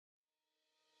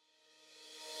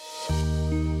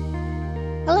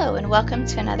Hello, and welcome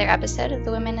to another episode of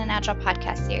the Women in Agile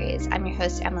podcast series. I'm your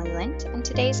host, Emily Lint, and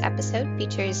today's episode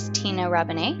features Tina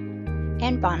Robinet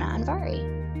and Bana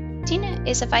Anvari. Tina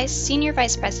is a Senior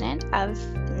Vice President of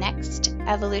Next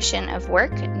Evolution of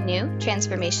Work, New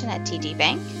Transformation at TD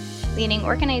Bank, leading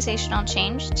organizational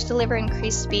change to deliver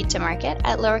increased speed to market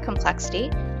at lower complexity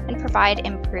and provide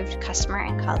improved customer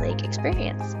and colleague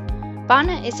experience.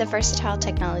 Bana is a versatile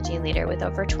technology leader with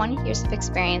over 20 years of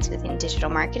experience within digital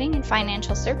marketing and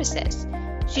financial services.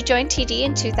 She joined TD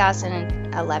in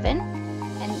 2011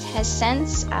 and has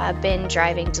since been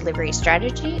driving delivery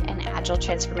strategy and agile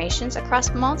transformations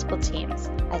across multiple teams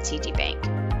at TD Bank.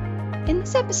 In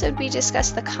this episode, we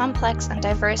discuss the complex and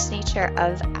diverse nature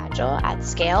of agile at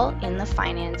scale in the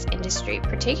finance industry,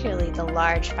 particularly the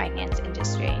large finance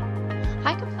industry.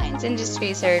 High compliance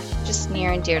industries are just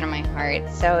near and dear to my heart,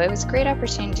 so it was a great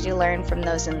opportunity to learn from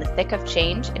those in the thick of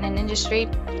change in an industry,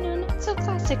 not so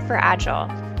classic for Agile.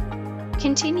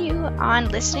 Continue on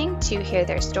listening to hear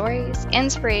their stories,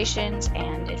 inspirations,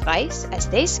 and advice as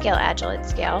they scale Agile at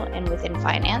scale and within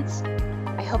finance.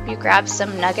 I hope you grab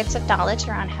some nuggets of knowledge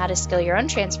around how to scale your own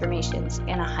transformations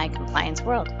in a high compliance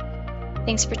world.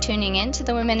 Thanks for tuning in to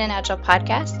the Women in Agile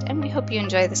podcast, and we hope you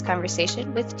enjoy this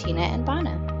conversation with Tina and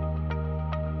Bana.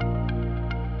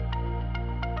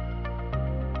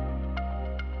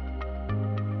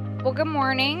 Well, good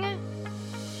morning.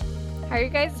 How are you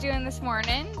guys doing this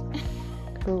morning?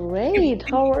 Great.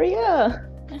 How are you?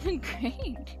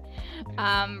 Great.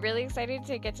 Really excited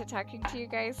to get to talking to you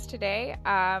guys today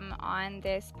on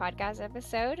this podcast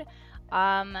episode.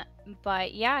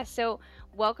 So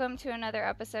welcome to another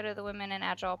episode of the Women in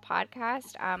Agile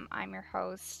podcast. I'm your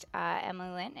host,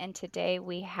 Emily Lint, and today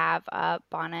we have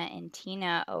Bana and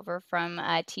Tina over from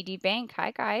TD Bank. Hi,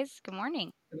 guys. Good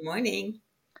morning. Good morning.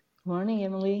 Morning,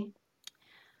 Emily.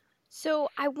 So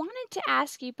I wanted to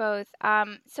ask you both,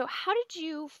 so how did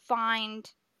you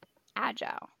find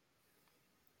Agile?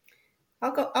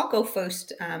 I'll go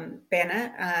first,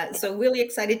 Bana. So really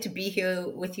excited to be here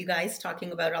with you guys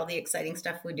talking about all the exciting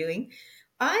stuff we're doing.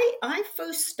 I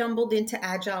first stumbled into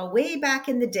Agile way back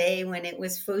in the day when it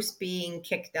was first being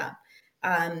kicked up.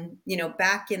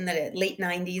 Back in the late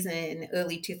 90s and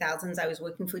early 2000s, I was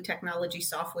working for technology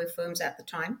software firms at the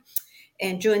time.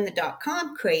 And during the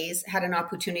dot-com craze, had an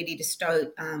opportunity to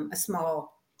start a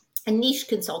niche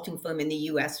consulting firm in the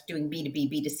US doing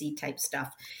B2B, B2C type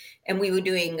stuff. And we were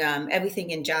doing everything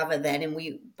in Java then.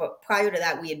 But prior to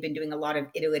that, we had been doing a lot of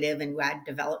iterative and RAD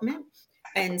development.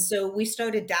 And so we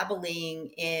started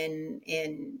dabbling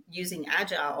in using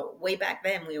Agile way back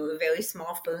then. We were a very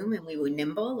small firm and we were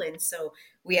nimble. And so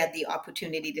we had the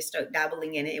opportunity to start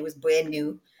dabbling in it. It was brand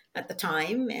new at the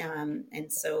time,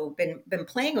 and so been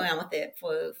playing around with it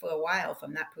for a while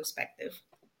from that perspective.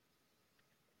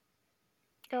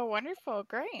 Oh, wonderful,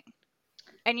 great!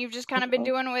 And you've just kind of been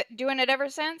doing it ever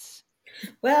since?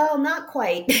 Well, not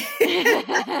quite.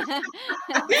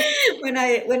 when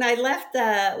I left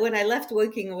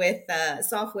working with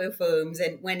software firms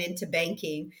and went into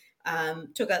banking,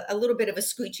 took a little bit of a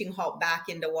screeching halt back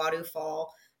into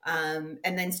waterfall. And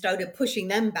then started pushing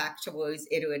them back towards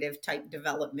iterative type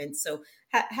development. So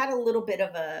had a little bit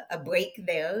of a break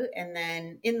there. And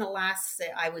then in the last,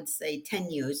 I would say 10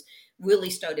 years,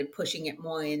 really started pushing it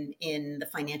more in the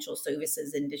financial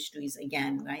services industries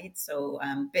again, right? So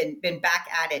been back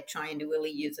at it, trying to really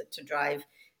use it to drive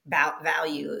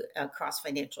value across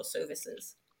financial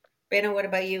services. Bana, what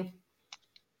about you?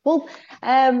 Well,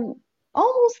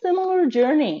 almost similar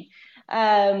journey.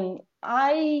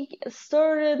 I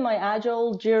started my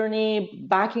Agile journey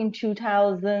back in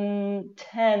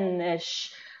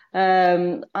 2010-ish.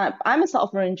 I'm a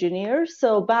software engineer.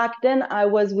 So back then I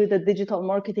was with a digital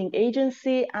marketing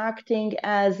agency acting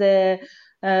as a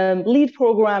lead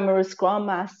programmer, scrum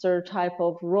master type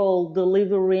of role,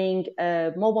 delivering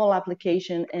a mobile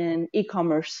application and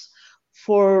e-commerce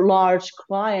for large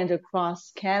client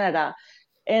across Canada.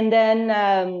 And then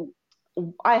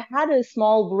I had a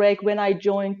small break when I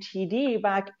joined TD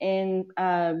back in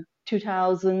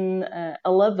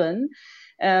 2011.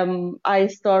 I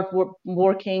started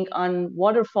working on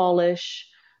waterfallish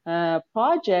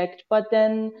project, but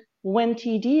then when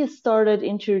TD started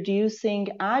introducing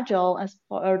Agile as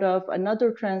part of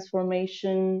another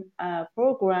transformation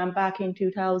program back in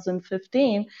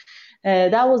 2015,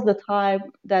 that was the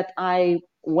time that I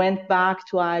went back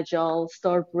to Agile,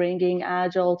 start bringing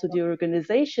Agile to the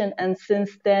organization. And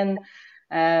since then,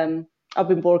 I've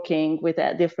been working with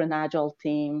a different Agile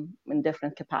team in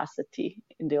different capacity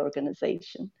in the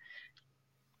organization.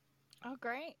 Oh,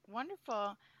 great.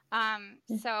 Wonderful.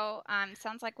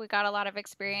 Sounds like we got a lot of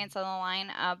experience on the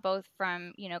line, both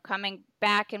from, coming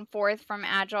back and forth from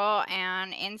Agile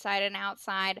and inside and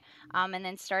outside, and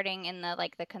then starting in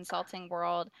the consulting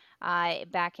world,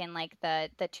 back in like the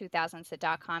 2000s, the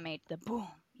dot-com age, the boom,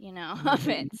 of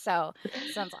it. So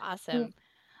sounds awesome.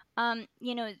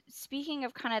 Speaking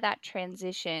of kind of that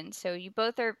transition, so you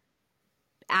both are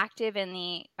active in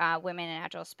the women in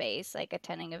agile space, like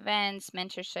attending events,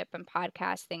 mentorship, and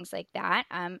podcasts, things like that,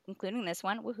 including this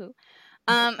one. Woohoo!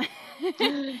 Um,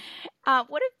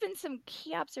 what have been some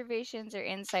key observations or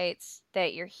insights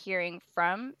that you're hearing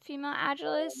from female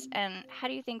agilists, and how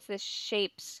do you think this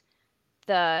shapes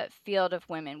the field of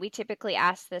women? We typically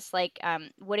ask this, like,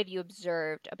 what have you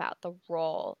observed about the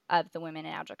role of the women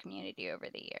in agile community over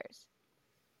the years?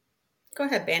 Go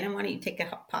ahead, Bannon. Why don't you take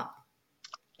a pop?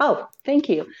 Oh, thank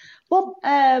you. Well,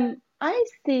 I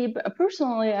see,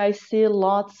 personally, I see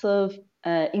lots of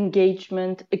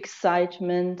engagement,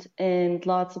 excitement, and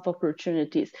lots of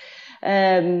opportunities.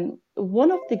 One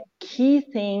of the key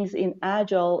things in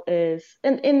Agile is,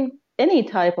 and in any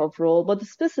type of role, but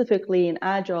specifically in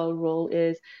Agile role,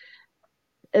 is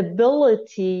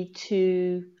ability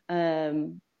to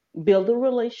build a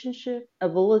relationship,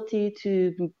 ability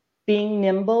to being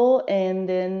nimble and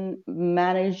then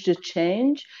manage the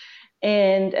change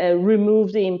and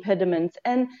remove the impediments.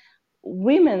 And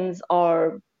women's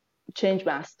are change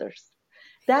masters.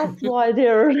 That's why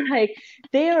they're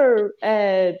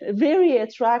very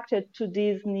attracted to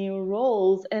these new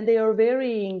roles, and they are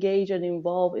very engaged and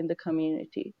involved in the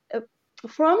community.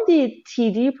 From the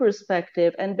TD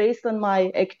perspective, and based on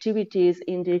my activities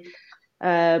in the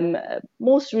um,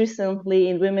 most recently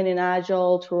in Women in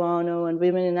Agile Toronto and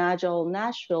Women in Agile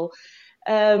Nashville,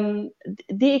 the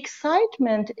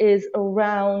excitement is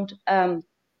around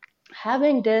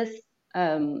having this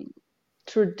um,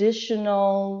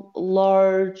 traditional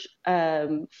large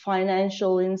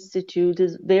financial institute,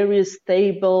 this very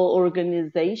stable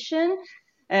organization,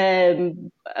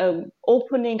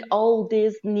 opening all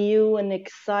these new and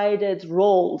excited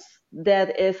roles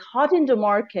that is hot in the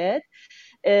market.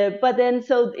 But then,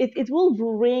 so it will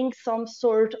bring some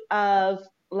sort of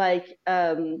like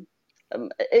a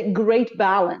great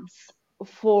balance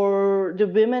for the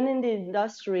women in the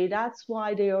industry. That's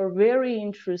why they are very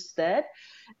interested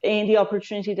in the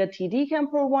opportunity that TD can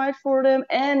provide for them,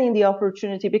 and in the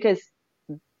opportunity because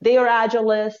they are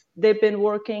agilists, they've been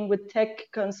working with tech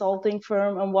consulting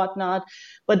firm and whatnot,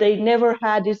 but they never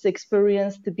had this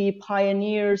experience to be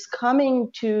pioneers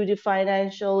coming to the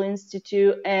financial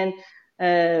institute and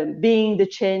being the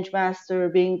change master,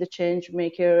 being the change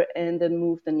maker, and then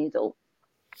move the needle.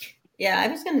 Yeah, I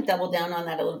was going to double down on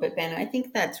that a little bit, Ben. I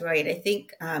think that's right. I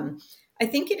think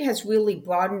it has really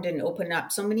broadened and opened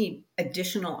up so many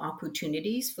additional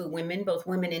opportunities for women, both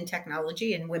women in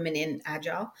technology and women in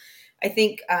agile. I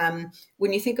think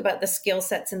when you think about the skill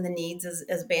sets and the needs,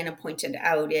 as Bana pointed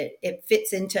out, it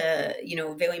fits into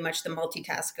very much the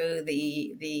multitasker,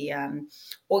 the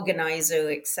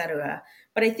organizer, etc.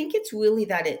 But I think it's really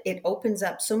that it opens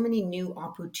up so many new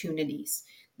opportunities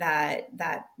that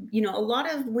a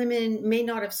lot of women may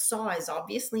not have saw as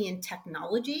obviously in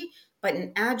technology, but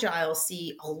in agile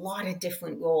see a lot of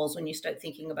different roles when you start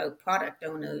thinking about product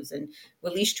owners and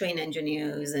release train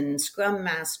engineers and scrum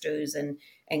masters and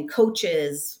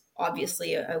coaches,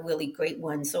 obviously a really great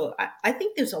one. So I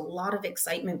think there's a lot of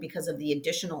excitement because of the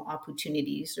additional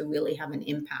opportunities to really have an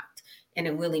impact in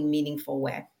a really meaningful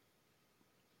way.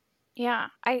 Yeah,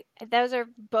 those are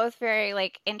both very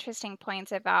like interesting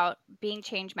points about being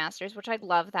change masters, which I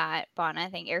love that, Bana.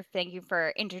 Thank you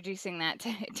for introducing that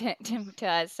to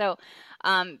us. So,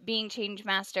 being change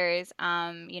masters,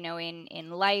 in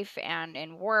life and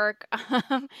in work,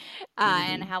 and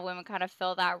Mhm. how women kind of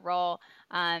fill that role,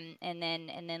 and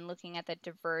then looking at the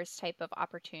diverse type of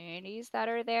opportunities that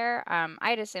are there. I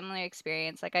had a similar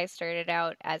experience. Like I started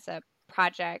out as a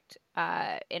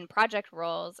in project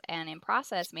roles and in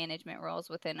process management roles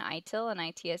within ITIL and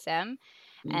ITSM.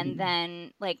 And Mhm.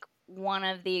 then like one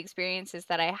of the experiences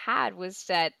that I had was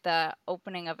that the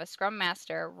opening of a scrum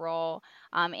master role,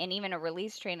 and even a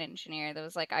release train engineer. That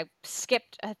was like I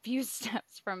skipped a few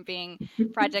steps from being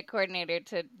project coordinator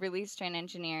to release train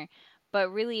engineer. But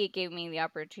really, it gave me the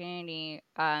opportunity,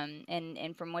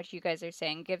 and from what you guys are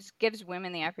saying, gives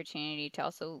women the opportunity to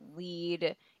also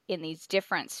lead in these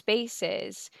different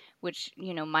spaces, which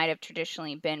might have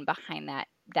traditionally been behind that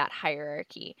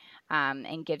hierarchy,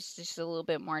 and gives just a little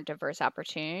bit more diverse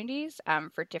opportunities,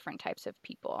 for different types of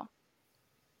people.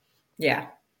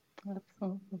 Yeah.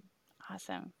 Absolutely.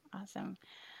 Awesome.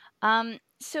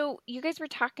 So you guys were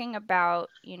talking about,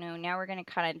 now we're going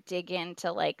to kind of dig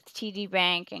into like TD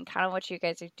Bank and kind of what you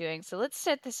guys are doing. So let's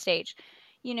set the stage.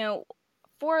 You know,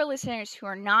 for our listeners who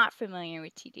are not familiar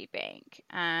with TD Bank,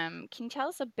 can you tell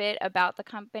us a bit about the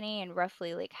company and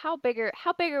roughly like how big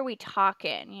are we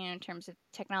talking, in terms of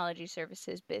technology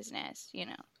services business,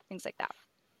 things like that.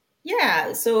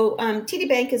 Yeah, so TD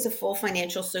Bank is a full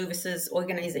financial services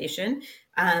organization.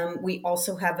 We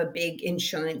also have a big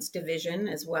insurance division,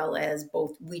 as well as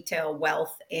both retail,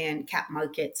 wealth, and cap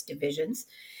markets divisions.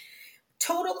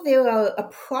 Total, there are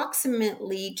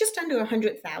approximately just under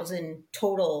 100,000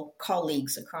 total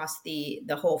colleagues across the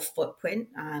whole footprint,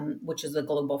 which is a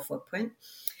global footprint.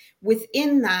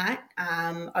 Within that,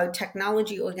 our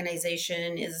technology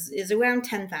organization is around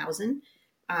 10,000.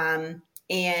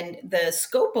 And the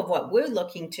scope of what we're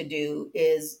looking to do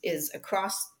is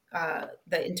across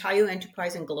the entire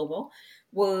enterprise and global.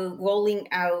 We're rolling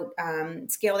out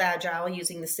scaled agile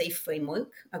using the SAFe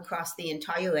framework across the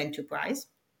entire enterprise.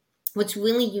 What's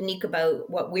really unique about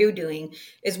what we're doing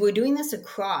is we're doing this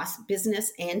across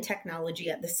business and technology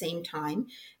at the same time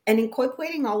and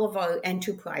incorporating all of our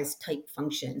enterprise type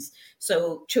functions.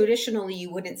 So traditionally, you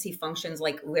wouldn't see functions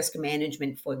like risk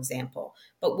management, for example,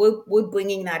 but we're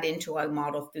bringing that into our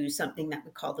model through something that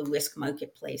we call the risk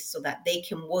marketplace so that they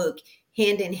can work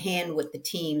hand in hand with the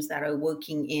teams that are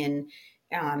working in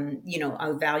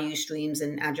our value streams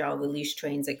and agile release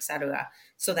trains, et cetera,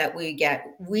 so that we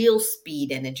get real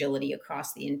speed and agility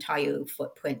across the entire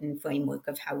footprint and framework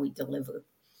of how we deliver.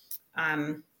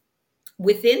 Um,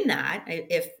 Within that,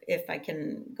 if I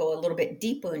can go a little bit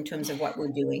deeper in terms of what we're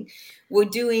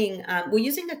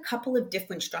using a couple of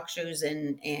different structures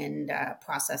and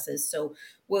processes. So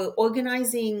we're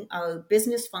organizing our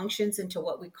business functions into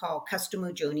what we call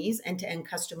customer journeys, end-to-end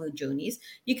customer journeys.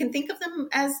 You can think of them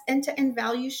as end-to-end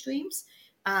value streams.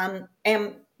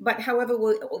 But however,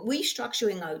 we're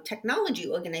restructuring our technology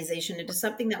organization into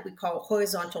something that we call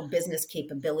horizontal business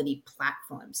capability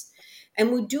platforms.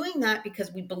 And we're doing that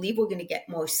because we believe we're going to get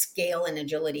more scale and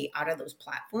agility out of those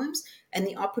platforms and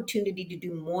the opportunity to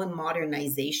do more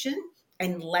modernization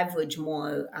and leverage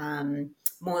more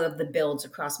of the builds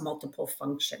across multiple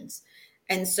functions.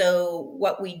 And so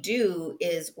what we do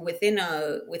is within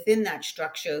that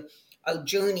structure, our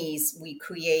journeys, we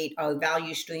create our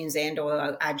value streams and or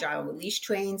our agile release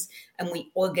trains, and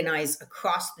we organize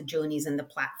across the journeys and the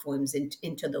platforms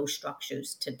into those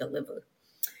structures to deliver.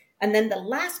 And then the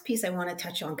last piece I want to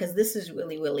touch on, because this is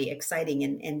really, really exciting,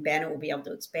 and Bana will be able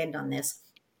to expand on this.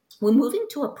 We're moving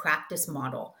to a practice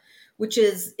model, which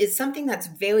is something that's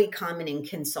very common in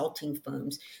consulting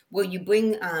firms, where you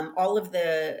bring all of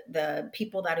the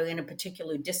people that are in a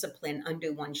particular discipline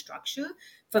under one structure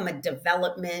from a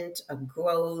development, a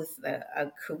growth,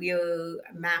 a career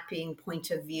mapping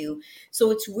point of view. So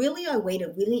it's really a way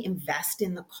to really invest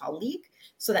in the colleague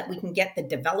so that we can get the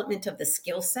development of the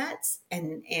skill sets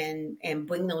and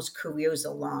bring those careers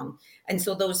along. And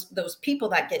so those people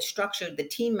that get structured, the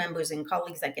team members and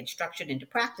colleagues that get structured into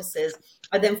practices,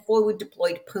 are then forward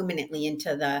deployed permanently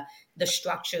into the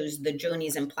structures, the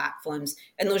journeys and platforms.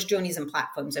 And those journeys and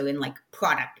platforms are in like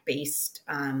product based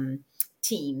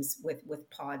teams with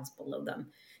pods below them.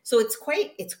 So it's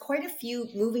quite a few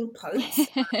moving parts.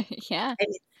 Yeah.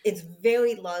 And it's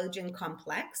very large and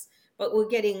complex, but we're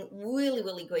getting really,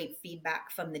 really great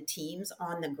feedback from the teams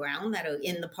on the ground that are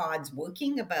in the pods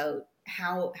working about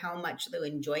how much they're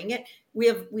enjoying it. We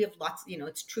have lots,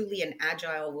 it's truly an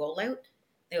agile rollout.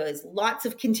 There is lots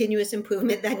of continuous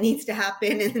improvement that needs to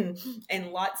happen and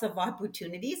lots of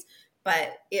opportunities.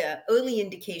 But yeah, early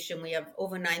indication, we have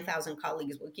over 9,000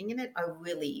 colleagues working in it, are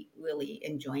really, really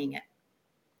enjoying it.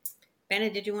 Bana,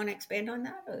 did you want to expand on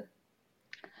that? Or?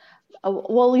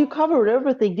 Well, you covered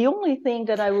everything. The only thing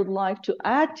that I would like to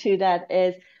add to that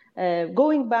is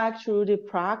going back through the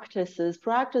practices.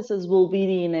 Practices will be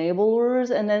the enablers,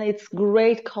 and then it's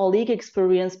great colleague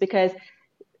experience because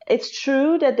it's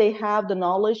true that they have the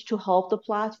knowledge to help the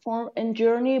platform and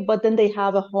journey, but then they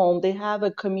have a home, they have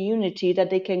a community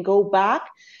that they can go back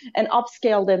and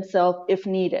upscale themselves if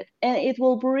needed. And it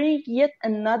will bring yet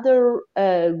another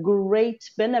great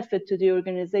benefit to the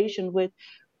organization,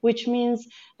 which means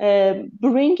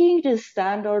bringing the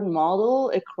standard model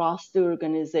across the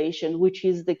organization, which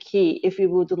is the key if you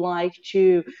would like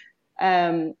to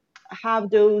have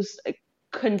those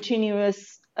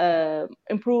continuous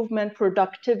improvement,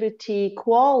 productivity,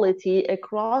 quality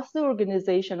across the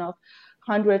organization of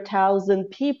 100,000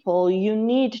 people. You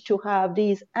need to have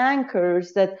these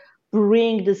anchors that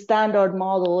bring the standard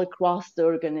model across the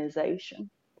organization.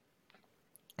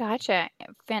 Gotcha.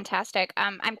 Fantastic.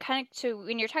 I'm kind of, so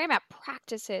when you're talking about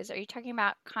practices, are you talking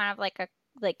about kind of like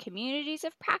like communities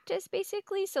of practice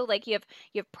basically. So like you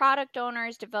have product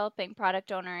owners developing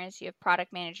product owners, you have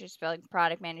product managers developing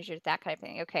product managers, that kind of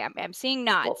thing. Okay, I'm seeing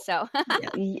nods. Well, So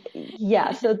Yeah.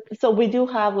 yeah, so we do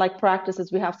have like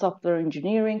practices. We have software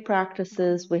engineering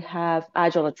practices, we have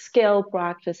agile at scale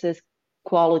practices,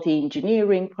 quality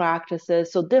engineering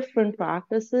practices, so different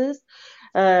practices.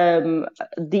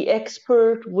 The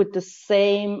expert with the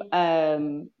same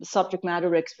subject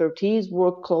matter expertise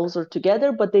work closer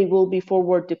together, but they will be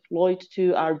forward deployed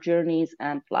to our journeys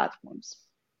and platforms.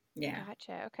 Yeah.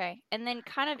 Gotcha. Okay. And then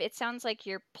kind of it sounds like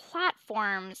your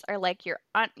platforms are like your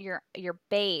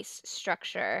base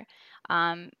structure.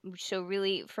 So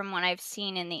really from what I've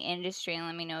seen in the industry, and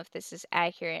let me know if this is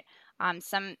accurate,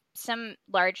 some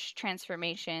large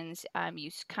transformations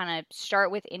you kind of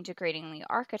start with integrating the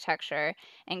architecture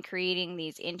and creating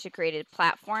these integrated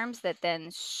platforms that then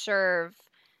serve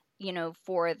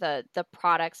for the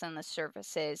products and the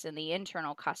services and the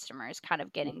internal customers, kind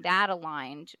of getting that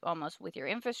aligned almost with your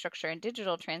infrastructure and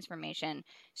digital transformation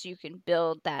so you can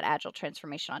build that agile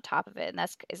transformation on top of it. And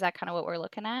is that kind of what we're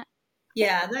looking at?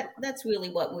 Yeah, that's really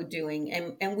what we're doing,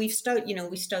 and we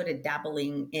started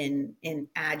dabbling in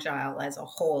agile as a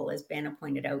whole, as Bana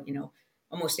pointed out,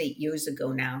 almost 8 years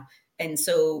ago now, and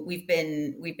so we've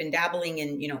been dabbling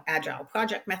in agile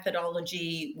project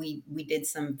methodology. We did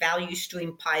some value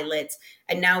stream pilots,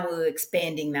 and now we're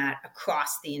expanding that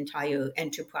across the entire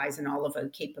enterprise and all of our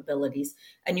capabilities.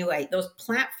 And you're right, those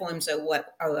platforms are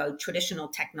what are our traditional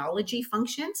technology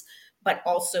functions, but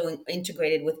also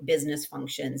integrated with business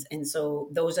functions. And so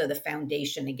those are the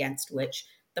foundation against which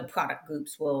the product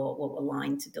groups will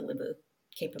align to deliver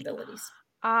capabilities.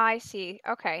 I see.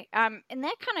 Okay. And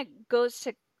that kind of goes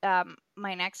to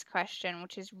my next question,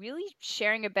 which is really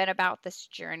sharing a bit about this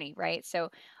journey, right? So,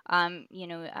 Tina,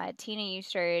 you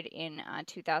started in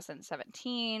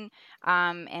 2017,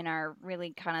 and are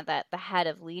really kind of the head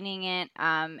of leading it,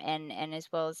 and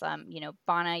as well as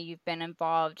Bana, you've been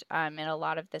involved in a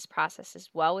lot of this process as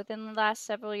well within the last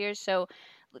several years. So,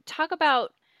 talk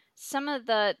about some of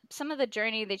the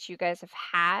journey that you guys have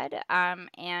had,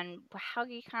 and how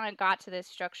you kind of got to this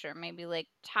structure. Maybe like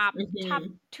top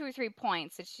Mhm. 2 or 3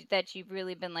 points that you've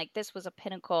really been like, this was a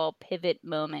pinnacle pivot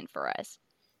moment for us.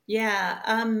 Yeah.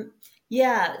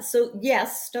 Yeah. So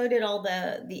yes, started all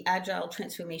the agile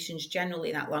transformations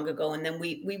generally not long ago, and then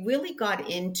we really got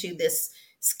into this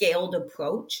scaled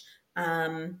approach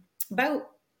about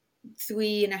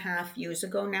 3.5 years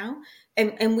ago now.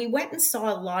 And we went and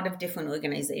saw a lot of different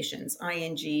organizations,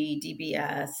 ING,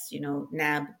 DBS,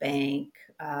 NAB Bank,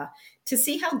 to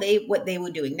see what they were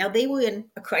doing. Now they were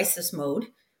in a crisis mode.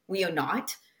 We are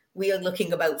not. We are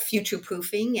looking about future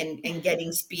proofing and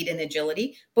getting speed and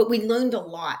agility, but we learned a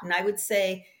lot. And I'd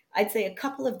say a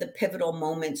couple of the pivotal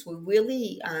moments were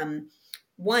really,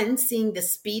 one, seeing the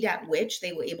speed at which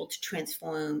they were able to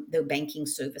transform their banking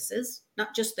services,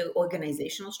 not just their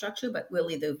organizational structure, but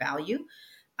really their value.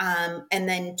 And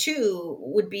then two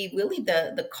would be really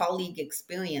the colleague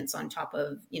experience on top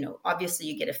of, obviously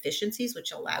you get efficiencies,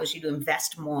 which allows you to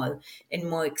invest more in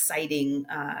more exciting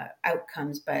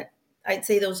outcomes. But I'd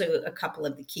say those are a couple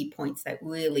of the key points that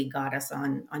really got us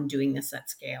on doing this at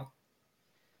scale.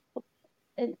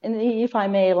 And if I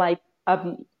may, like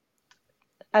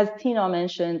as Tina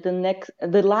mentioned,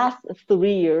 the last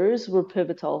 3 years were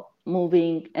pivotal,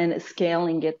 moving and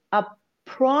scaling it up.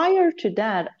 Prior to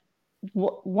that,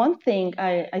 one thing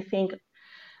I think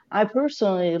I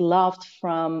personally loved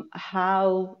from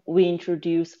how we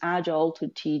introduced Agile to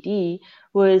TD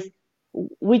was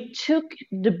we took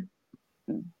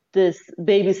this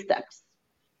baby steps,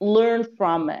 learn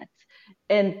from it,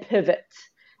 and pivot.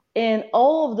 And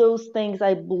all of those things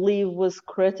I believe was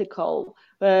critical.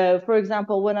 For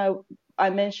example, when I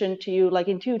mentioned to you, like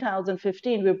in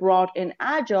 2015, we brought in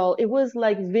Agile. It was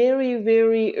like very,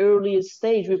 very early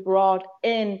stage. We brought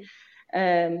in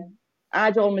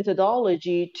Agile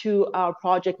methodology to our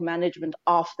project management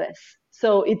office.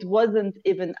 So it wasn't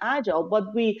even Agile,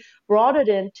 but we brought it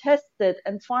in, tested,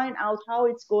 and find out how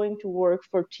it's going to work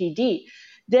for TD.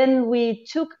 Then we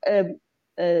took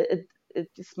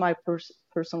it's my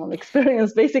personal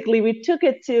experience. Basically, we took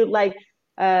it to like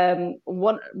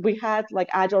we had like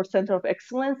Agile Center of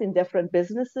Excellence in different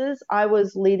businesses. I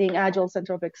was leading Agile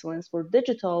Center of Excellence for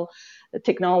digital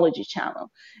technology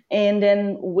channel, and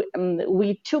then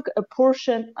we took a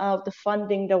portion of the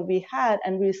funding that we had,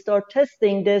 and we start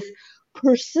testing this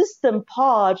persistent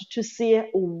pod to see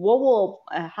what will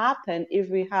happen if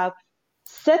we have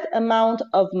set amount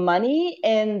of money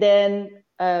and then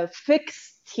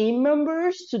fix team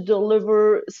members to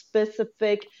deliver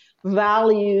specific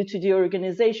value to the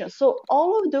organization. So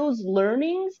all of those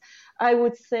learnings, I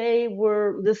would say,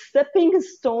 were the stepping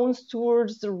stones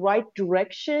towards the right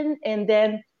direction. And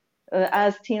then,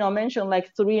 as Tina mentioned,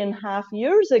 like 3.5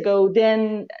 years ago,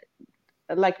 then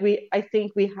I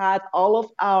think we had all of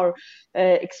our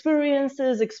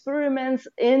experiences, experiments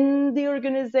in the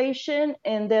organization,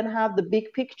 and then have the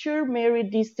big picture, marry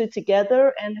these two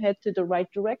together, and head to the right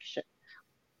direction.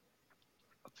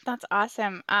 That's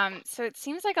awesome. So it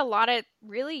seems like a lot of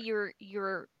really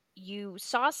you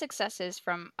saw successes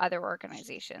from other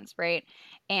organizations, right?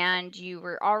 And you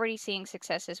were already seeing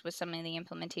successes with some of the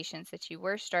implementations that you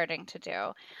were starting to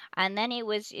do. And then it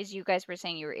was, as you guys were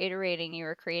saying, you were iterating, you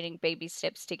were creating baby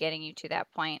steps to getting you to that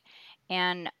point.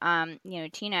 And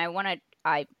Tina,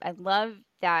 I love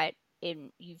that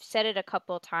you've said it a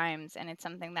couple of times, and it's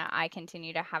something that I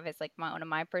continue to have as like one of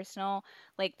my personal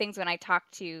like things when I talk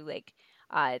to like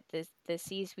the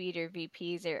C-suite or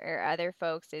VPs or other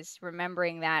folks is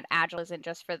remembering that Agile isn't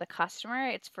just for the customer,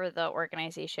 it's for the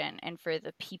organization and for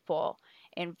the people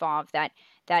involved. That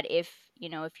if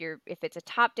it's a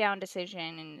top-down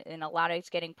decision and a lot of it's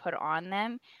getting put on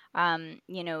them,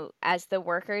 as the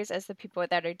workers, as the people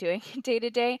that are doing it day to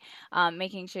day,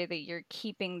 making sure that you're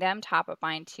keeping them top of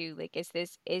mind too. Like, is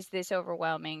this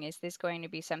overwhelming? Is this going to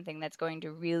be something that's going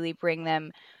to really bring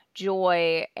them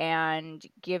joy and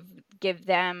give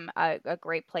them a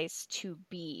great place to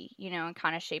be, and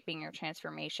kind of shaping your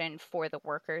transformation for the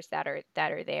workers that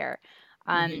are there.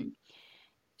 Mm-hmm.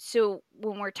 So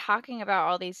when we're talking about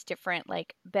all these different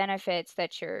like benefits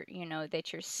that you're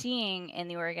seeing in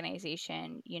the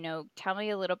organization, tell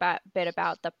me a little bit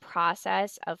about the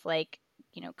process of like,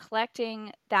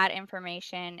 collecting that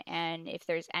information and if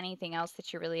there's anything else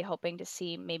that you're really hoping to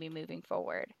see maybe moving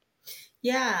forward.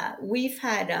 Yeah, we've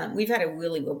had a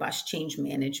really robust change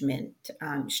management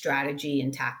strategy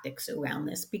and tactics around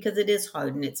this because it is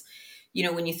hard, and it's,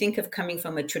 when you think of coming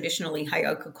from a traditionally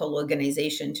hierarchical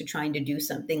organization to trying to do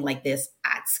something like this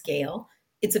at scale,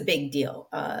 it's a big deal.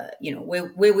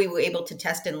 Where we were able to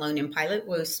test and learn and pilot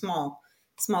were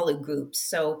smaller groups.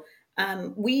 So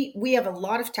we have a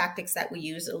lot of tactics that we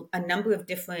use, a number of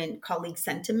different colleague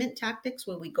sentiment tactics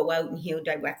where we go out and hear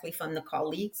directly from the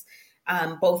colleagues,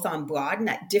 both on broad and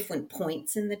at different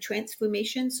points in the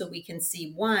transformation. So we can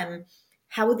see, one,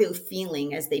 how they're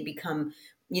feeling as they become,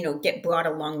 get brought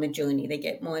along the journey. They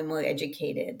get more and more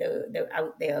educated. They're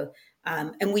out there.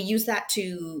 And we use that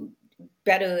to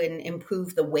better and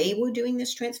improve the way we're doing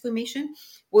this transformation.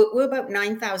 We're about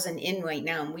 9,000 in right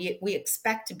now. And we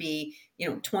expect to be,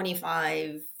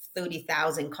 25,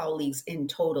 30,000 colleagues in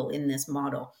total in this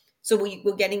model. So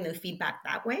we're getting the feedback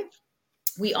that way.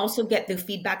 We also get the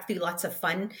feedback through lots of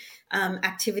fun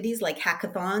activities like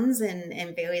hackathons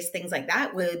and various things like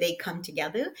that, where they come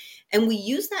together. And we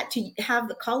use that to have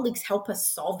the colleagues help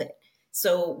us solve it.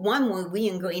 So one, we're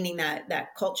re-ingraining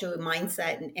that culture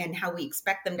mindset and how we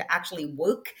expect them to actually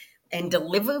work and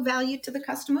deliver value to the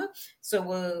customer. So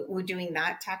we're doing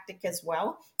that tactic as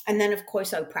well. And then, of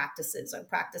course, our practices. Our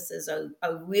practices are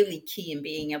really key in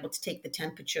being able to take the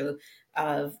temperature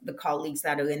of the colleagues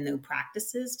that are in their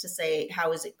practices to say,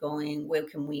 how is it going? Where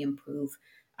can we improve?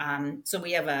 So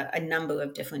we have a number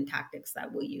of different tactics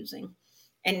that we're using.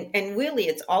 And really,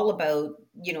 it's all about,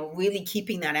 really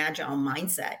keeping that agile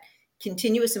mindset,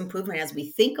 continuous improvement as we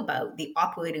think about the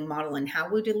operating model and how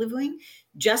we're delivering,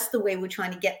 just the way we're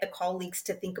trying to get the colleagues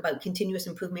to think about continuous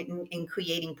improvement in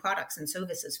creating products and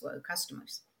services for our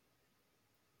customers.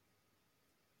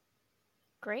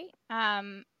 Great.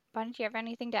 Bana, do you have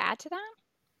anything to add to that?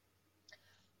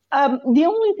 The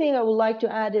only thing I would like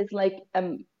to add is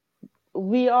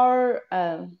we are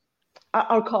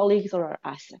our colleagues are our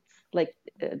assets. Like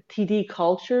TD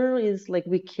culture is like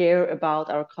we care about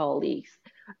our colleagues,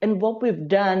 and what we've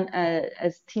done,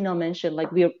 as Tina mentioned,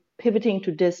 like we are pivoting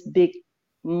to this big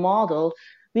model.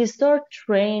 We start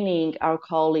training our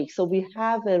colleagues, so we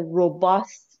have a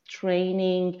robust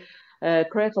training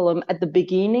curriculum at the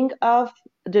beginning of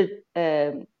the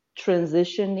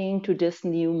transitioning to this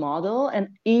new model, and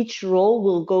each role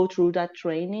will go through that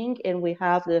training, and we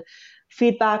have the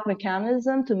feedback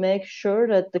mechanism to make sure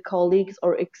that the colleagues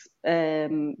are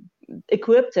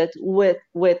equipped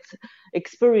with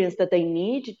experience that they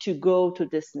need to go to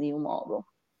this new model.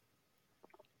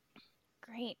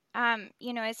 Great.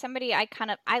 As somebody, I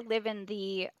live in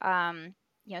the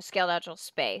scaled agile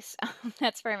space.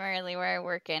 That's primarily where I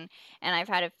work in, and I've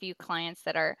had a few clients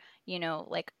that are,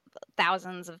 like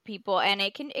thousands of people, and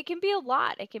it can be a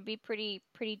lot. It can be pretty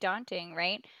daunting,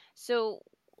 right? So,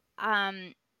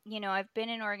 um, I've been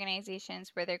in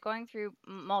organizations where they're going through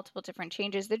multiple different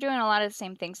changes. They're doing a lot of the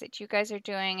same things that you guys are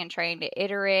doing and trying to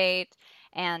iterate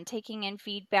and taking in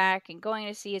feedback and going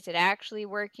to see, is it actually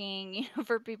working,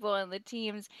 for people in the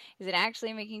teams? Is it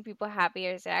actually making people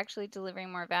happier? Is it actually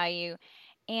delivering more value?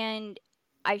 And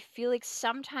I feel like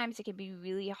sometimes it can be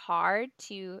really hard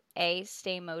to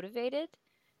stay motivated,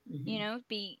 Mhm.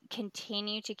 be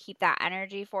continue to keep that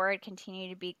energy forward,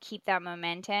 continue to keep that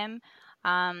momentum.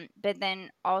 But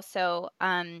then also,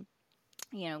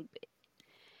 you know,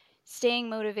 staying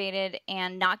motivated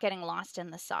and not getting lost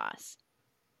in the sauce,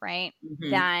 right? Mhm.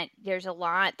 That there's a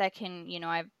lot that can,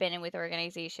 I've been in with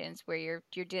organizations where you're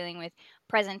dealing with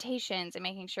presentations and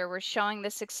making sure we're showing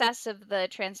the success of the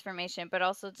transformation, but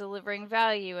also delivering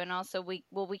value. And also we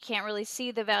can't really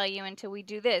see the value until we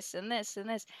do this and this and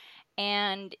this.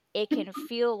 And it can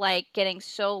feel like getting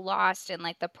so lost in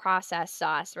like the process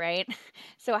sauce, right?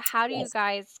 So how do you Yes.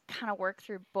 guys kind of work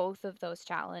through both of those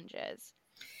challenges?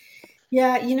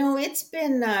 Yeah, it's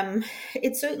been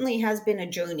it certainly has been a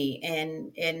journey,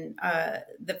 and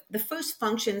the first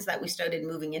functions that we started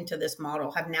moving into this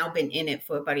model have now been in it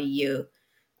for about a year.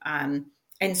 Um,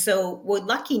 and so we're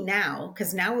lucky now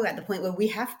because now we're at the point where we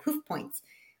have proof points.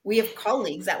 We have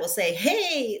colleagues that will say,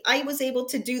 "Hey, I was able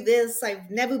to do this. I've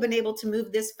never been able to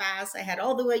move this fast. I had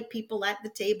all the right people at the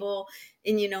table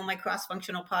in, my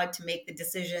cross-functional pod to make the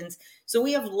decisions." So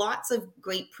we have lots of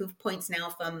great proof points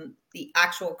now from the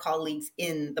actual colleagues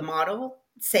in the model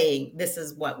saying this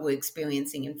is what we're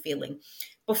experiencing and feeling.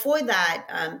 Before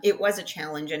that, it was a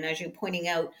challenge, and as you're pointing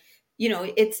out,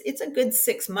 it's a good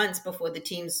 6 months before the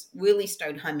teams really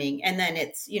start humming, and then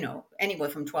it's anywhere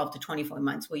from 12 to 24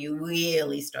 months where you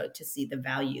really start to see the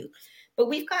value. But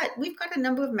we've got a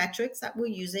number of metrics that we're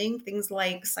using, things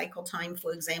like cycle time,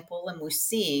 for example, and we're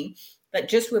seeing that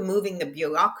just removing the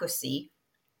bureaucracy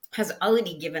has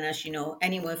already given us,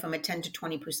 anywhere from a 10 to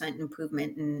 20%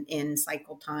 improvement in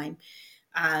cycle time.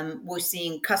 We're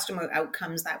seeing customer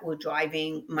outcomes that we're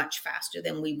driving much faster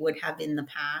than we would have in the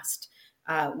past.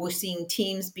 We're seeing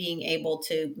teams being able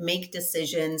to make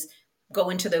decisions, go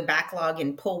into their backlog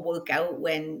and pull work out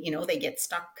when they get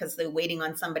stuck because they're waiting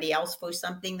on somebody else for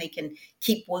something. They can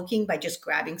keep working by just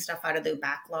grabbing stuff out of their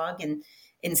backlog, and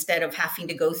instead of having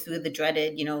to go through the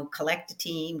dreaded, collect a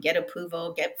team, get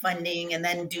approval, get funding, and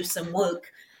then do some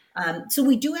work. So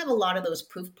we do have a lot of those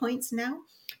proof points now,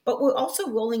 but we're also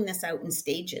rolling this out in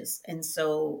stages. And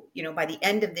so, by the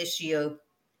end of this year,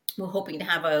 we're hoping to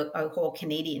have a whole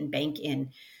Canadian bank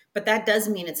in, but that does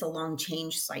mean it's a long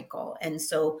change cycle. And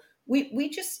so we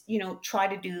just, try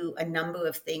to do a number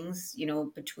of things,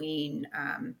 between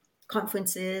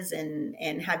conferences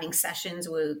and having sessions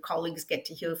where colleagues get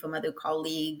to hear from other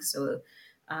colleagues, or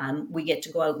we get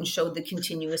to go out and show the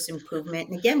continuous improvement.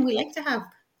 And again, we like to have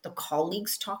the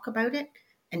colleagues talk about it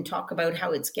and talk about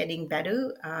how it's getting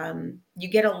better. You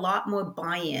get a lot more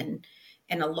buy-in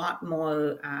and a lot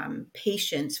more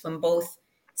patience from both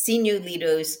senior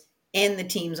leaders and the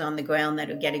teams on the ground that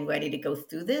are getting ready to go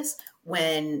through this,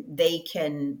 when they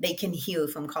can hear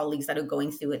from colleagues that are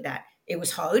going through it that it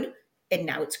was hard and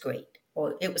now it's great,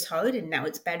 or it was hard and now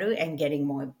it's better and getting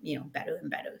more, better and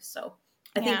better. So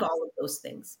I think Yeah. all of those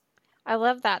things. I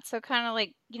love that. So kind of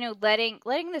like,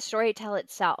 letting the story tell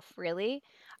itself, really.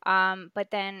 But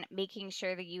then making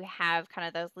sure that you have kind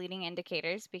of those leading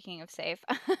indicators, speaking of safe,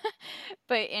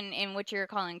 but in what you're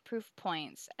calling proof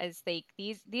points, as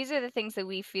these are the things that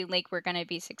we feel like we're going to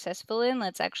be successful in.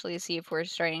 Let's actually see if we're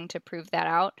starting to prove that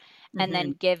out. And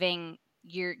then Hmm. giving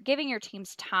your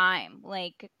teams time,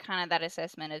 like kind of that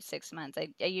assessment of 6 months. I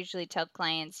usually tell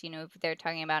clients, if they're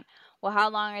talking about, well, how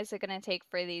long is it going to take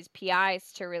for these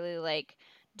PIs to really like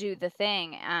do the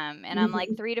thing? And I'm like,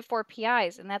 Hmm. 3 to 4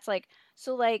 PIs. And that's like,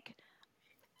 so like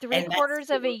three And that's quarters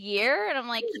of a year. And I'm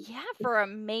like, yeah, for a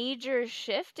major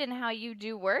shift in how you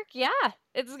do work. Yeah,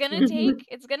 it's gonna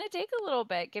take a little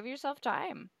bit. Give yourself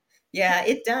time. Yeah,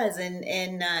 it does, and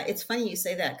it's funny you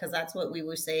say that because that's what we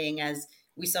were saying as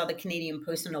we saw the Canadian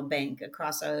Personal Bank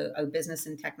across our business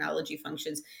and technology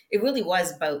functions. It really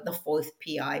was about the fourth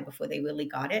PI before they really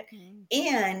got it, Mm.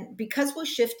 and because we're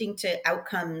shifting to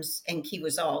outcomes and key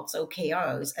results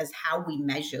 (OKRs) as how we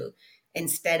measure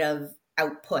instead of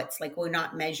outputs, like we're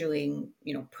not measuring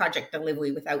project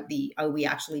delivery without the are we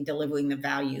actually delivering the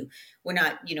value. We're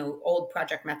not, old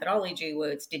project methodology where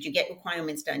it's did you get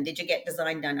requirements done? Did you get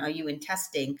design done? Are you in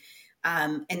testing?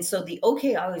 And so the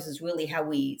OKRs is really how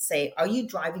we say, are you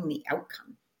driving the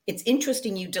outcome? It's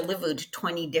interesting you delivered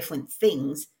 20 different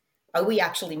things. Are we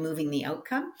actually moving the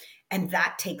outcome? And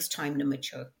that takes time to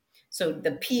mature. So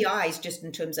the PIs, just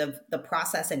in terms of the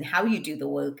process and how you do the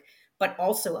work, but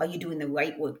also are you doing the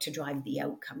right work to drive the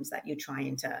outcomes that you're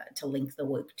trying to link the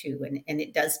work to? And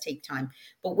it does take time.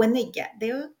 But when they get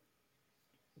there,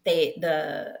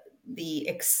 the the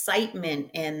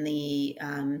excitement and the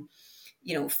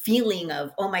feeling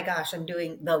of, oh my gosh, I'm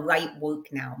doing the right work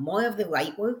now. More of the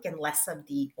right work and less of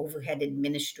the overhead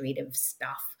administrative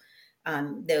stuff.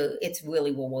 Though it's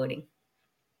really rewarding.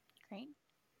 Great.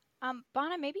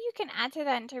 Bana, maybe you can add to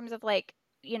that in terms of like,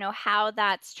 how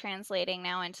that's translating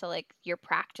now into like your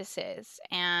practices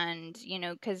and,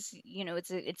 because,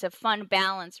 it's a fun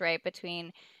balance, right,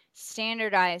 between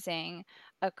standardizing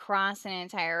across an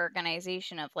entire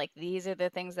organization of like, these are the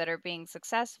things that are being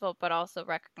successful, but also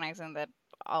recognizing that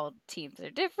all teams are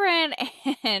different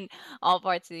and all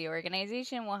parts of the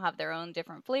organization will have their own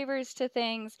different flavors to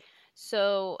things.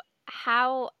 So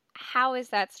how is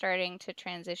that starting to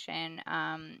transition,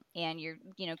 and you're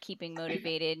keeping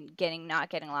motivated, not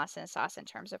getting lost in the sauce in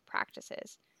terms of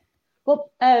practices?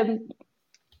 Well,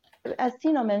 as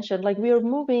Tina mentioned, like we are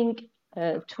moving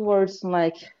towards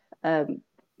like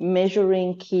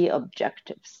measuring key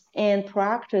objectives, and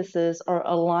practices are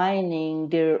aligning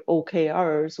their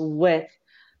OKRs with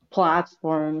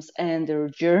platforms and their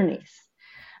journeys.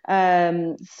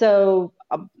 So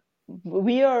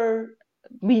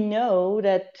we know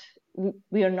that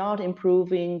we are not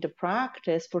improving the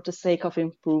practice for the sake of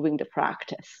improving the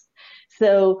practice.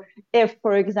 So if,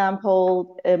 for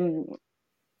example,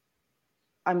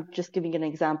 I'm just giving an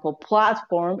example,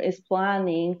 platform is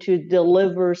planning to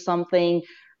deliver something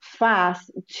fast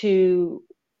to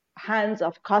hands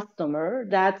of customer,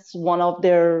 that's one of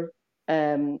their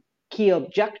key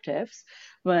objectives,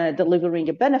 delivering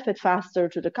a benefit faster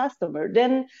to the customer,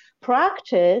 then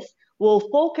practice will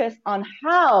focus on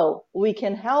how we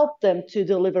can help them to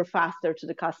deliver faster to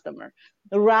the customer,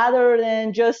 rather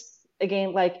than just,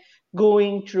 again, like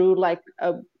going through like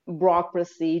a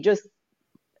bureaucracy, just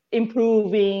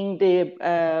improving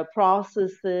the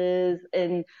processes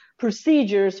and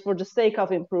procedures for the sake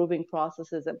of improving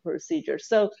processes and procedures.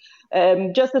 So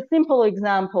just a simple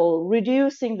example,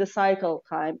 reducing the cycle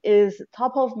time is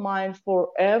top of mind for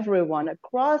everyone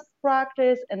across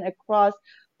practice and across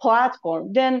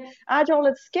platform. Then Agile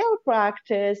at Scale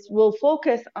practice will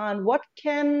focus on what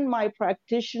can my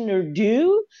practitioner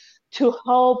do to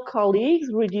help colleagues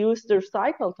reduce their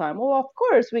cycle time. Well, of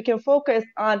course, we can focus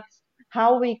on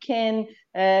how we can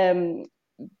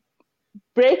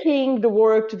breaking the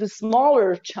work to the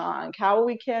smaller chunk, how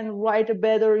we can write a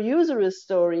better user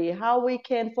story, how we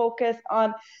can focus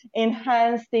on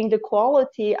enhancing the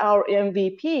quality, our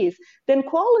MVPs. Then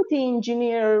quality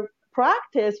engineer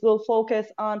practice will focus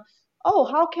on, oh,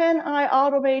 how can I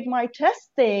automate my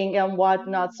testing and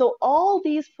whatnot? So all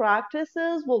these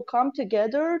practices will come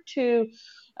together to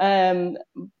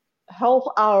help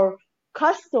our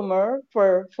customer.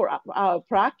 For our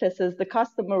practices, the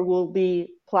customer will be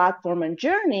platform and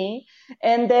journey,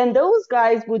 and then those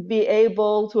guys would be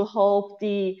able to help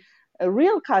the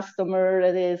real customer,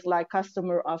 that is like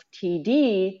customer of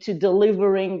TD, to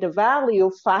delivering the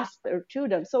value faster to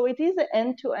them. So it is an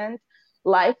end-to-end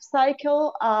life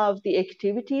cycle of the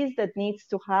activities that needs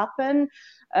to happen,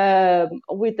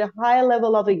 with a high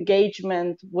level of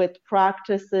engagement with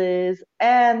practices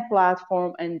and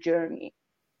platform and journey.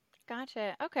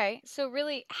 Gotcha. Okay. So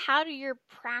really, how do your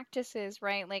practices,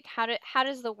 right? Like how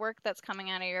does the work that's coming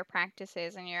out of your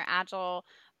practices and your agile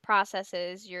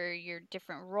processes, your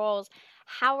different roles,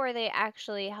 how are they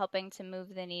actually helping to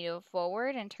move the needle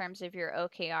forward in terms of your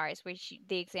OKRs,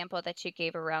 the example that you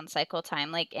gave around cycle time?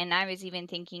 Like, and I was even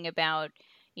thinking about,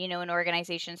 an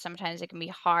organization, sometimes it can be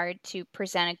hard to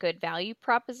present a good value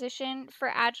proposition for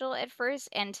Agile at first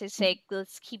and to say,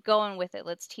 let's keep going with it.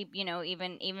 Let's keep,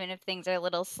 even if things are a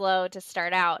little slow to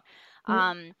start out,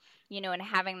 and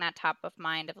having that top of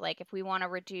mind of like, if we want to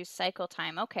reduce cycle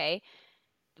time, okay,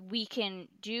 we can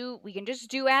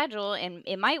just do Agile and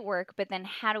it might work, but then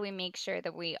how do we make sure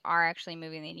that we are actually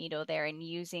moving the needle there and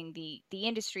using the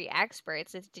industry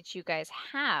experts that you guys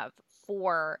have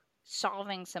for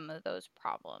solving some of those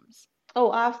problems?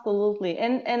 Oh, absolutely.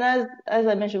 And as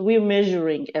I mentioned, we're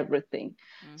measuring everything.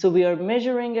 So we are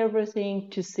measuring everything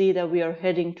to see that we are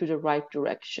heading to the right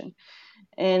direction.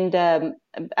 And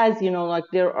as you know, like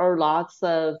there are lots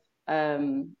of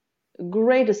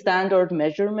great standard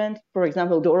measurement. For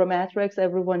example, Dora metrics,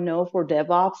 everyone know for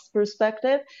DevOps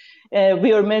perspective.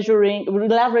 We are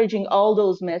leveraging all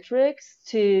those metrics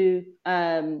to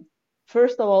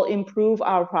first of all, improve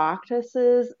our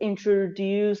practices,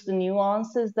 introduce the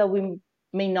nuances that we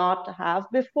may not have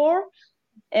before,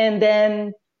 and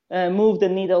then move the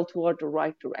needle toward the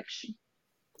right direction.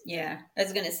 Yeah, I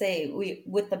was going to say, we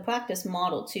with the practice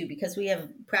model too, because we have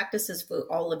practices for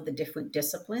all of the different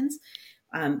disciplines.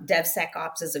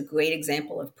 DevSecOps is a great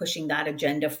example of pushing that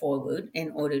agenda forward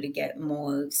in order to get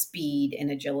more speed and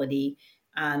agility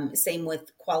Same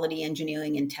with quality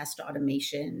engineering and test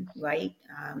automation, right?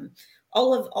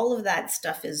 All of that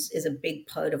stuff is a big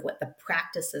part of what the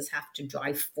practices have to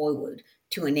drive forward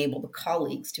to enable the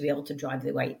colleagues to be able to drive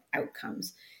the right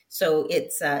outcomes. So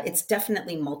it's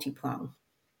definitely multi-pronged.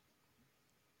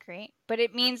 Great. But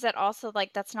it means that also,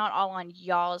 like, that's not all on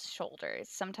y'all's shoulders.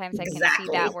 Sometimes I can see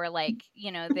that Exactly. where, like,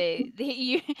 you know,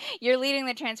 you're leading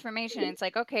the transformation. It's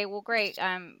like, okay, well, great.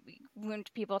 When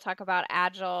people talk about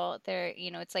Agile, they're,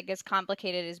 you know, it's like as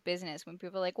complicated as business. When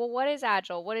people are like, well, what is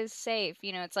Agile? What is safe?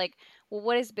 You know, it's like, well,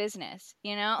 what is business?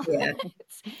 You know, Yeah,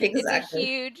 it's it's a exactly.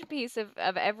 huge piece of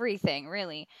everything,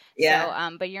 really. So, Yeah.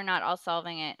 but you're not all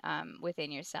solving it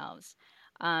within yourselves.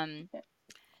 Um,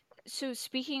 so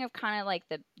speaking of kind of like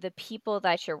the people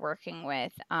that you're working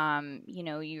with, you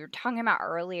know, you were talking about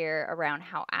earlier around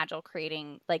how Agile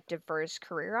creating like diverse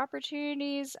career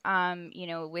opportunities, you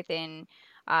know, within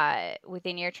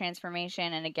your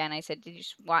transformation. And again, I said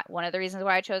one of the reasons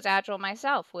why I chose Agile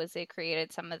myself was it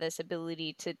created some of this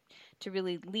ability to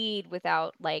really lead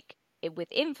without like it with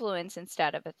influence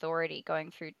instead of authority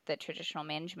going through the traditional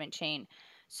management chain.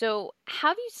 So,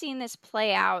 have you seen this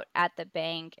play out at the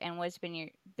bank, and what's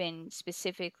been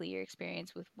specifically your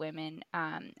experience with women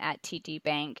at TD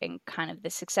Bank, and kind of the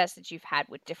success that you've had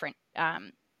with different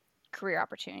career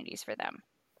opportunities for them?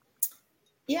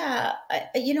 Yeah, I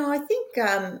think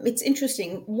it's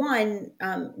interesting. One,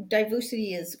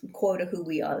 diversity is core to who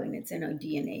we are, and it's in our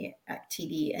DNA at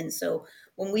TD. And so,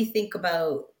 when we think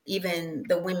about even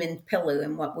the women pillar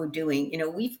and what we're doing,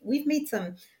 we've made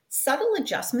some subtle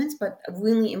adjustments, but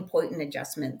really important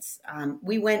adjustments.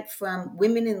 We went from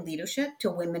women in leadership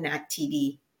to women at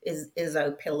TD is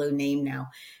our pillar name now,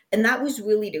 and that was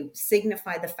really to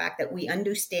signify the fact that we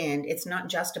understand it's not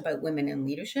just about women in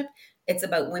leadership, it's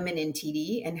about women in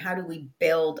TD and how do we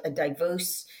build a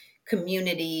diverse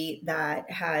community that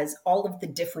has all of the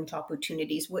different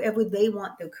opportunities wherever they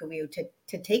want their career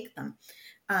to take them.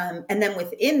 And then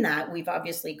within that, we've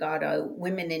obviously got a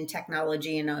women in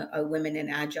technology and a women in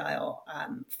agile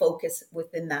focus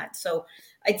within that. So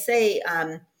I'd say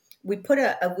we put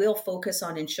a real focus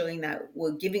on ensuring that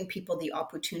we're giving people the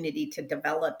opportunity to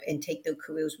develop and take their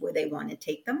careers where they want to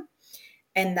take them,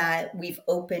 and that we've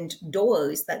opened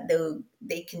doors that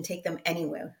they can take them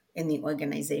anywhere in the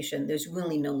organization. There's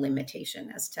really no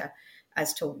limitation as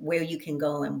to where you can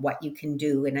go and what you can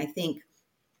do. And I think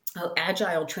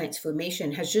agile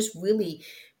transformation has just really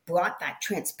brought that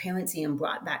transparency and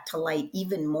brought that to light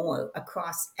even more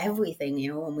across everything.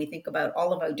 When we think about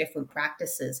all of our different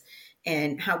practices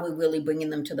and how we're really bringing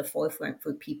them to the forefront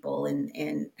for people,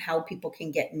 and how people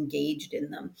can get engaged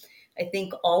in them, I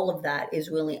think all of that is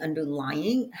really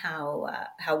underlying how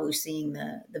we're seeing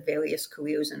the various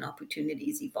careers and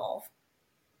opportunities evolve.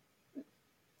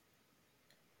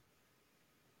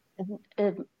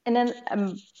 And then,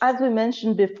 as we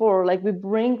mentioned before, like we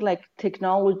bring like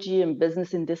technology and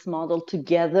business in this model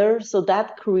together. So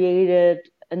that created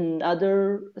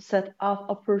another set of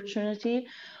opportunity.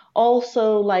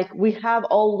 Also, like we have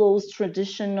all those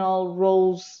traditional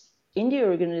roles in the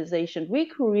organization. We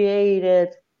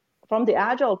created, from the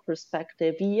agile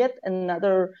perspective, yet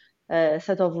another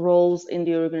set of roles in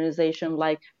the organization,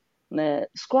 like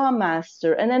Scrum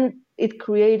Master, and then it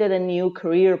created a new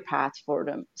career path for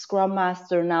them. Scrum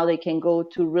Master, now they can go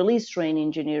to release train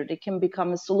engineer, they can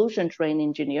become a solution train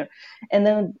engineer, and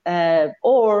then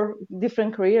or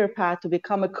different career path to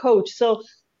become a coach. So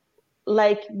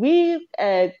like we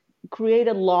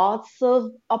created lots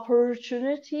of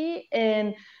opportunity,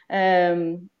 and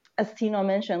as Tina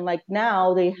mentioned, like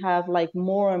now they have like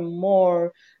more and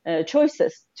more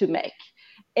choices to make,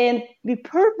 and we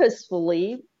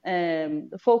purposefully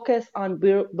focus on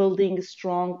building a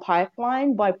strong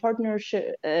pipeline by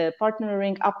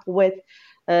partnering up with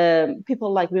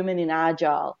people like Women in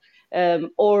Agile,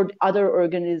 or other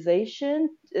organizations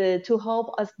to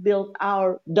help us build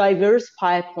our diverse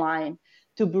pipeline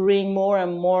to bring more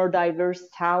and more diverse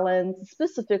talent,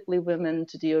 specifically women,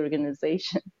 to the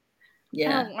organization.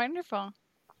 Oh, Yeah. wonderful.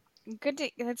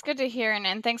 That's good to hear,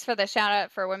 and thanks for the shout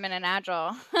out for Women in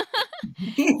Agile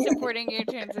supporting your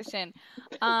transition.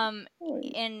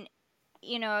 And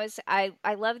you know,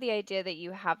 I love the idea that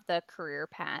you have the career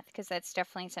path, because that's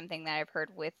definitely something that I've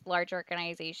heard with large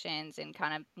organizations, and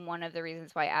kind of one of the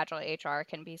reasons why Agile HR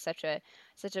can be such a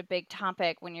big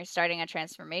topic when you're starting a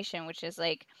transformation, which is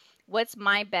like, what's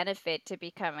my benefit to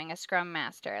becoming a Scrum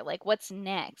Master? Like, what's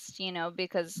next? You know,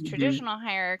 because Mhm. traditional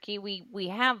hierarchy, we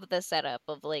have the setup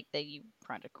of like the you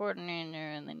project coordinator,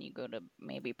 and then you go to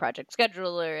maybe project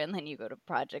scheduler, and then you go to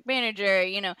project manager,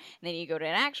 you know, and then you go to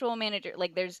an actual manager.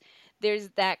 Like there's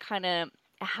that kind of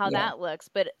how Yeah. that looks.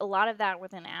 But a lot of that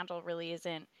within Agile really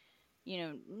isn't,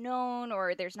 known,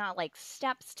 or there's not like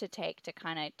steps to take to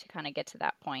kind of get to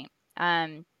that point.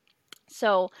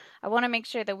 So I want to make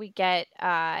sure that we get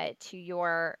to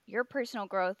your personal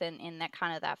growth and in that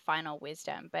kind of that final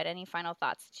wisdom. But any final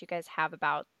thoughts that you guys have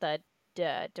about the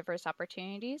diverse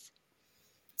opportunities?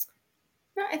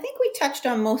 No, I think we touched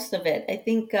on most of it. I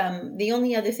think the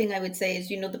only other thing I would say is,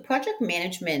 the project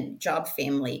management job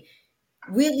family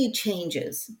really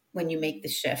changes when you make the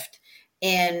shift.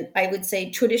 And I would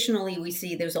say traditionally we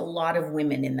see there's a lot of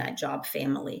women in that job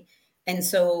family. And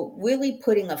so really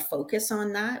putting a focus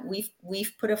on that, we've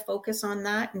put a focus on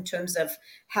that in terms of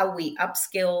how we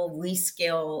upskill,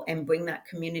 reskill, and bring that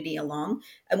community along.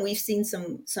 And we've seen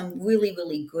some really,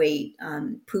 really great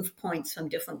proof points from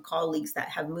different colleagues that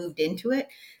have moved into it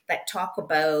that talk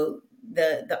about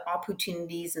the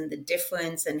opportunities and the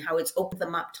difference and how it's opened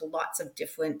them up to lots of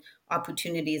different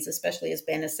opportunities, especially as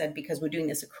Bana said, because we're doing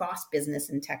this across business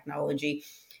and technology.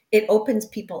 It opens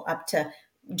people up to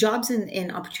jobs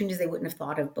and opportunities they wouldn't have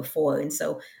thought of before. And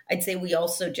so I'd say we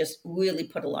also just really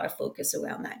put a lot of focus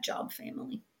around that job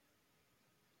family.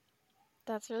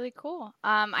 That's really cool.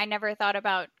 I never thought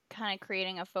about kind of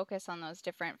creating a focus on those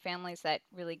different families that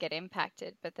really get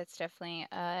impacted, but that's definitely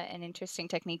an interesting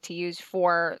technique to use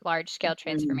for large scale Mm,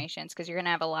 transformations, because you're going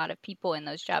to have a lot of people in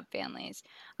those job families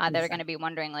that are going to exactly. be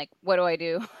wondering, like, what do I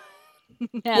do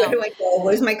Where now? do I go?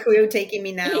 Where's my career taking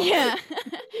me now? Yeah,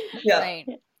 Yeah. right.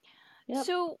 Yep.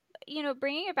 So,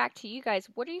 bringing it back to you guys,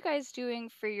 what are you guys doing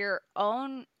for your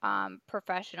own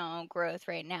professional growth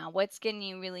right now? What's getting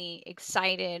you really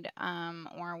excited,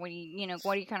 or what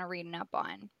are you kind of reading up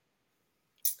on?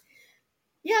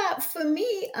 Yeah, for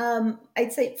me,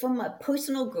 I'd say from a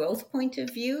personal growth point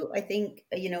of view, I think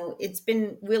it's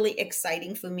been really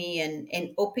exciting for me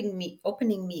and opening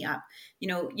me up.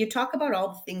 You talk about all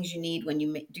the things you need when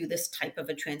you do this type of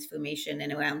a transformation,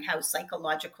 and around how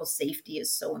psychological safety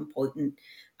is so important,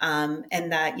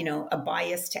 and that a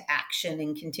bias to action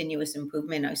and continuous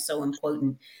improvement are so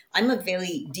important. I'm a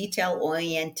very detail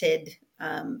oriented,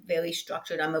 very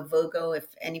structured. I'm a Virgo.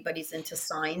 If anybody's into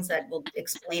signs, that will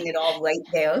explain it all right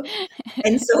there.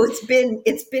 And so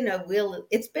it's been a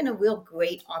real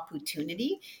great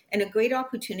opportunity, and a great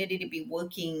opportunity to be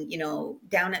working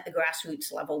down at the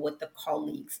grassroots level with the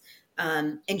colleagues,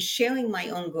 and sharing my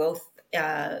own growth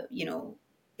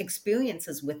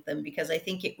experiences with them, because I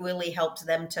think it really helps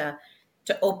them to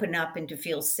open up and to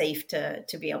feel safe to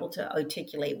be able to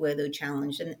articulate where they're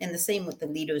challenged, and the same with the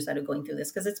leaders that are going through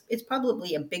this, because it's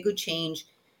probably a bigger change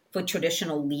for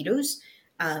traditional leaders,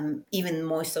 even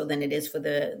more so than it is for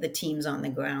the teams on the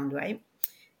ground, right?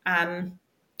 Um,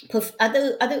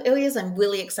 other areas I'm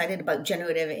really excited about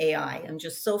generative AI. I'm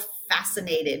just so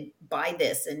fascinated by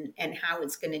this and how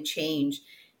it's going to change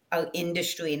our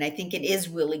industry. And I think it is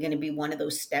really going to be one of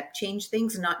those step change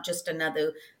things, not just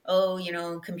another, oh,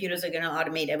 computers are going to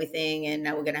automate everything and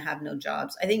now we're going to have no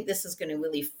jobs. I think this is going to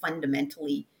really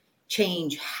fundamentally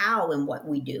change how and what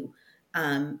we do.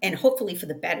 And hopefully for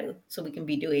the better, so we can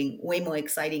be doing way more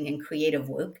exciting and creative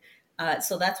work.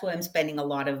 So that's where I'm spending a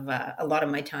lot of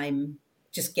my time,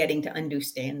 just getting to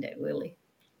understand it really.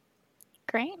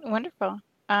 Great, wonderful.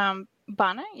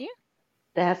 Bana, you?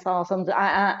 That's awesome.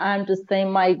 I'm just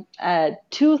saying my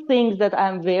two things that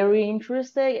I'm very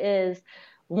interested is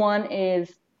one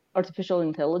is artificial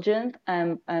intelligence.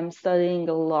 I'm studying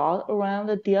a lot around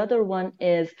it. The other one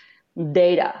is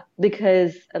data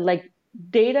because like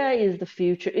data is the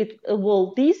future. It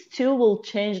will these two will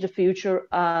change the future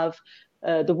of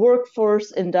the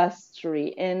workforce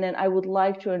industry. And then I would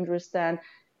like to understand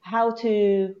how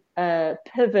to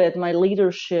pivot my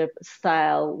leadership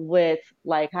style with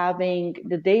like having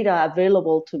the data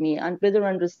available to me and better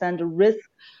understand the risk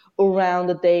around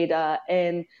the data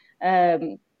and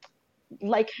um,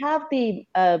 like have the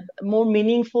more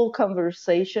meaningful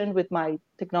conversation with my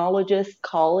technologist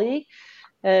colleague.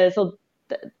 So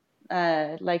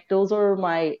like those are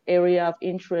my area of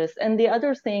interest. And the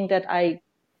other thing that I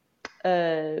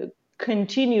uh,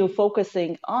 continue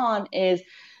focusing on is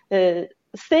uh,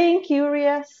 staying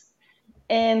curious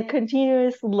and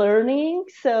continuous learning.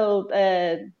 So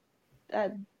uh, I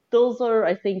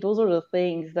think, those are the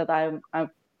things that I'm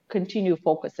continue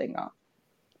focusing on.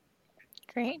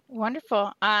 Great,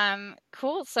 wonderful.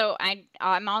 Cool. So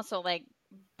I'm also like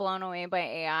blown away by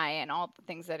AI and all the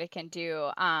things that it can do.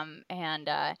 And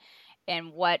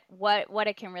what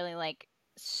it can really like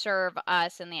serve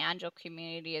us in the agile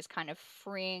community is kind of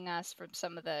freeing us from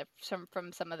some of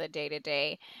the day to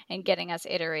day and getting us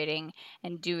iterating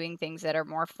and doing things that are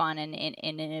more fun and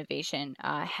innovation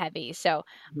heavy. So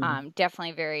Mhm.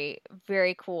 definitely very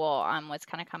very cool on what's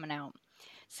kind of coming out.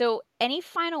 So, any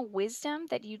final wisdom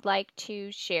that you'd like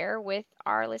to share with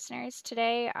our listeners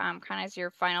today, kind of as your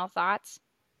final thoughts?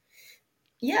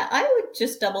 Yeah, I would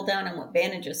just double down on what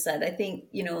Bana just said. I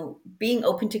think, being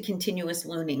open to continuous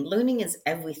learning. Learning is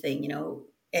everything,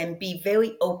 and be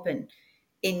very open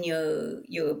in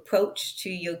your approach to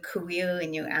your career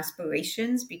and your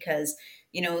aspirations, because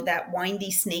that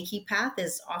windy snaky path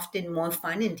is often more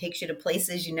fun and takes you to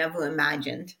places you never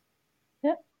imagined.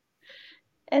 Yeah.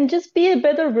 And just be a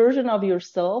better version of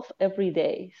yourself every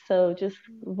day. So just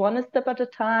one step at a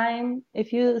time.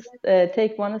 If you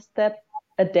take one step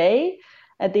a day,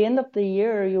 at the end of the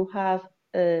year, you have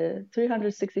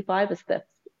 365 steps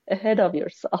ahead of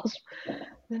yourself.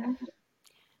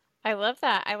 I love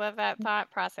that. I love that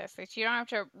thought process. That you don't have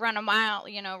to run a mile,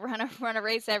 run a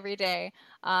race every day,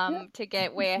 Yeah. to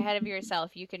get way ahead of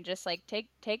yourself. You can just like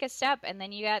take a step, and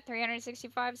then you got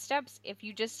 365 steps. If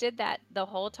you just did that the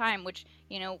whole time, which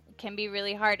can be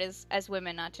really hard as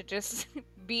women, not to just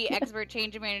be expert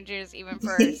change managers, even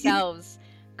for ourselves,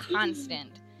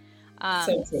 constant.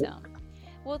 So So. true.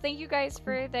 Well, thank you guys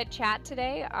for the chat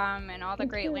today, and all the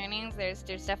Thank great you. learnings. There's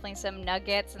definitely some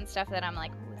nuggets and stuff that I'm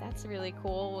like, ooh, that's really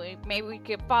cool. Maybe we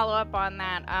could follow up on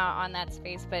that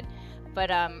space, but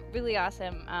really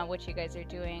awesome what you guys are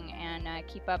doing, and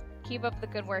keep up the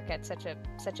good work at such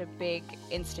a big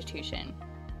institution.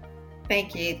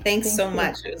 Thank you. Thanks Thank so you.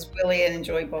 much. It was really an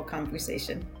enjoyable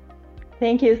conversation.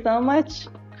 Thank you so much.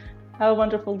 Have a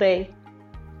wonderful day.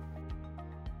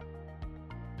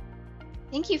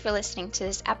 Thank you for listening to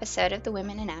this episode of the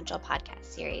Women in Agile podcast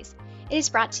series. It is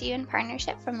brought to you in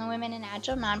partnership from the Women in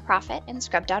Agile nonprofit and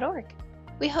Scrub.org.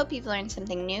 We hope you've learned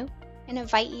something new and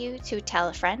invite you to tell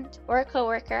a friend or a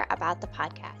coworker about the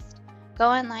podcast. Go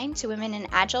online to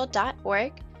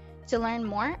womeninagile.org to learn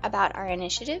more about our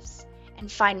initiatives and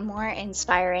find more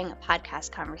inspiring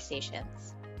podcast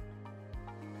conversations.